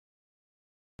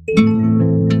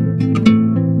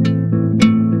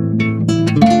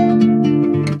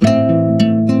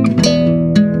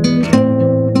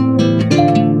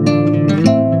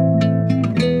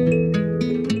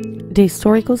The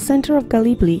historical center of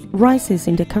Gallipoli rises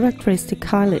in the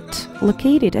characteristic islet,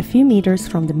 located a few meters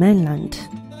from the mainland.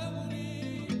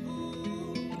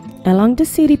 Along the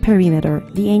city perimeter,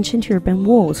 the ancient urban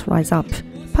walls rise up,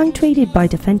 punctuated by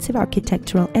defensive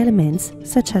architectural elements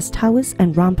such as towers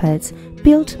and ramparts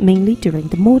built mainly during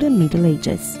the modern Middle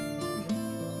Ages.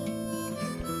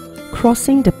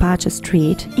 Crossing the Pacha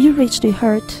Street, you reach the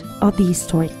heart of the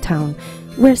historic town,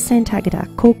 where Saint Agata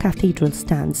co-cathedral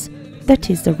stands, that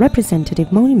is the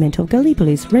representative monument of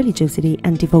Gallipoli's religiosity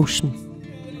and devotion.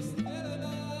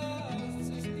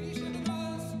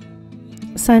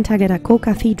 Saint Agata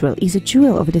co-cathedral is a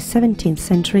jewel of the 17th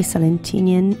century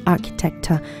Salentinian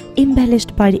architecture,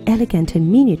 embellished by the elegant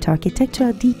and minute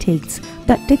architectural details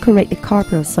that decorate the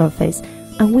carpal surface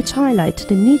and which highlight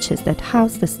the niches that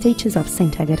house the statues of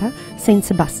Saint Agata, Saint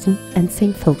Sebastian and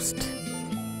Saint Faust.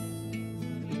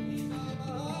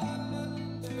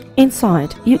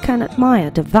 Inside, you can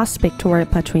admire the vast pictorial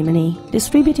patrimony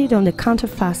distributed on the counter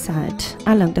facade,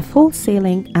 along the false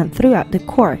ceiling and throughout the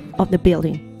core of the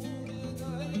building.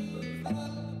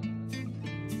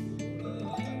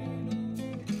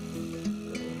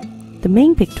 The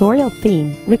main pictorial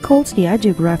theme recalls the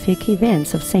hagiographic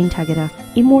events of Saint Agata,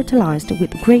 immortalized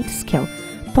with great skill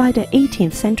by the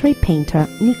 18th century painter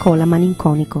Nicola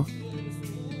Malinconico.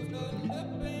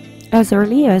 As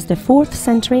early as the 4th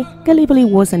century, Gallipoli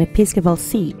was an episcopal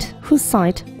seat, whose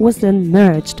site was then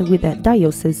merged with the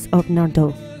Diocese of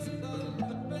Nardò.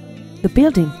 The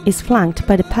building is flanked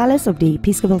by the Palace of the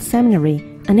Episcopal Seminary,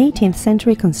 an 18th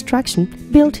century construction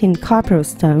built in carpal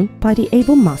stone by the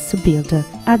able master builder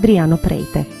Adriano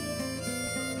Prete.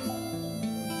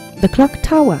 The clock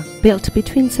tower, built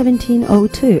between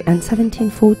 1702 and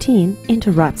 1714,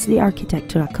 interrupts the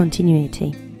architectural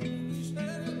continuity.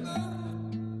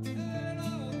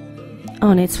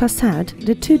 On its facade,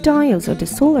 the two dials of the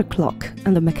solar clock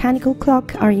and the mechanical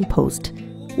clock are imposed,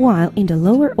 while in the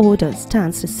lower order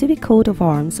stands the civic coat of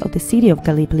arms of the city of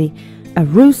Gallipoli, a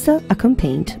rooster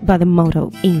accompanied by the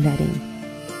motto in Latin.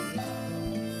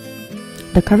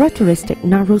 The characteristic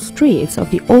narrow streets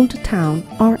of the old town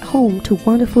are home to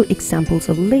wonderful examples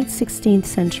of late 16th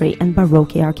century and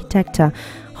Baroque architecture,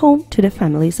 home to the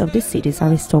families of the city's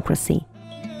aristocracy.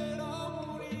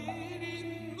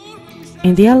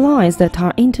 In the alleys that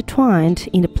are intertwined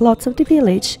in the plots of the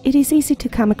village, it is easy to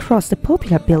come across the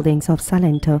popular buildings of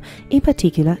Salento, in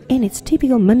particular in its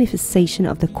typical manifestation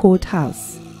of the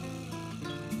courthouse.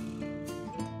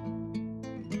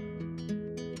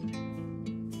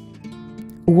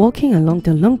 Walking along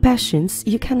the long bastions,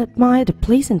 you can admire the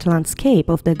pleasant landscape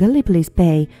of the Gallipoli's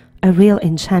Bay, a real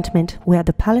enchantment where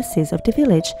the palaces of the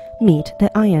village meet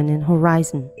the Ionian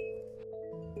horizon.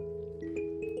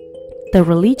 The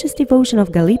religious devotion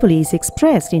of Gallipoli is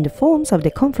expressed in the forms of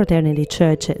the confraternity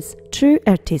churches, true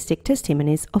artistic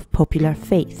testimonies of popular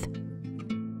faith.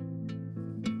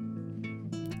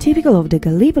 Typical of the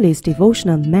Gallipoli's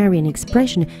devotional Marian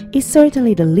expression is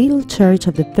certainly the little church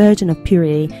of the Virgin of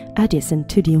Purity adjacent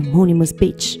to the homonymous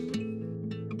beach.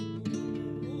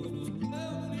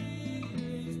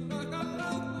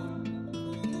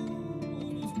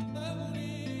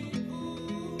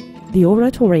 The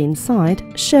oratory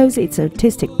inside shows its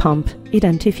artistic pomp,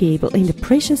 identifiable in the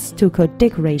precious stucco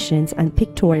decorations and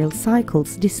pictorial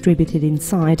cycles distributed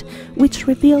inside, which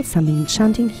reveal some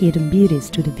enchanting hidden beauties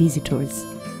to the visitors.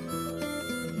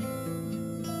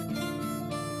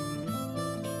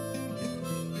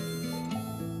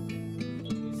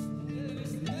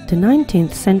 The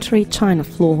 19th century china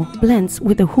floor blends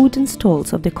with the wooden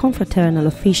stalls of the confraternal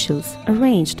officials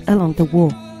arranged along the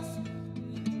wall.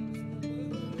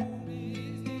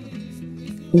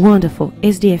 Wonderful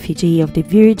is the effigy of the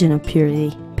Virgin of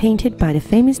Purity, painted by the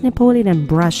famous Neapolitan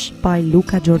brush by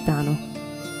Luca Giordano.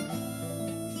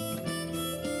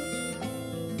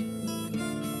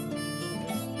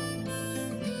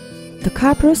 The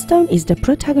carpal stone is the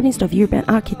protagonist of urban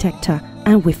architecture,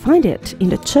 and we find it in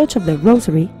the Church of the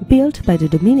Rosary, built by the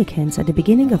Dominicans at the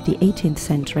beginning of the 18th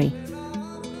century.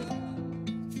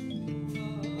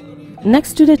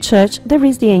 Next to the church, there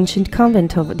is the ancient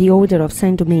convent of the Order of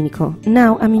San Domenico,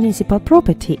 now a municipal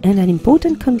property and an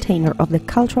important container of the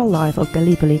cultural life of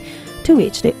Gallipoli, to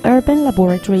which the urban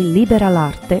laboratory Liberal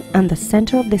Arte and the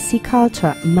Center of the Sea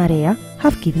Culture Marea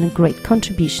have given a great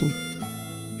contribution.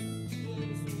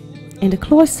 In the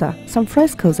cloister, some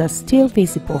frescoes are still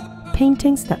visible,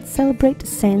 paintings that celebrate the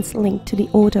saints linked to the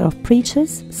order of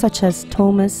preachers, such as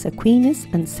Thomas Aquinas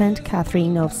and Saint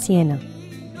Catherine of Siena.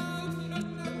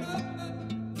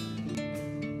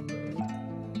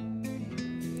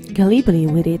 Gallipoli,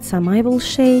 with its amiable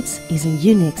shades, is a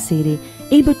unique city,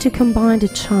 able to combine the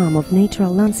charm of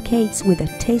natural landscapes with the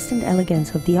taste and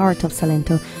elegance of the art of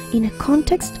Salento in a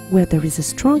context where there is a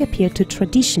strong appeal to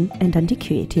tradition and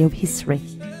antiquity of history.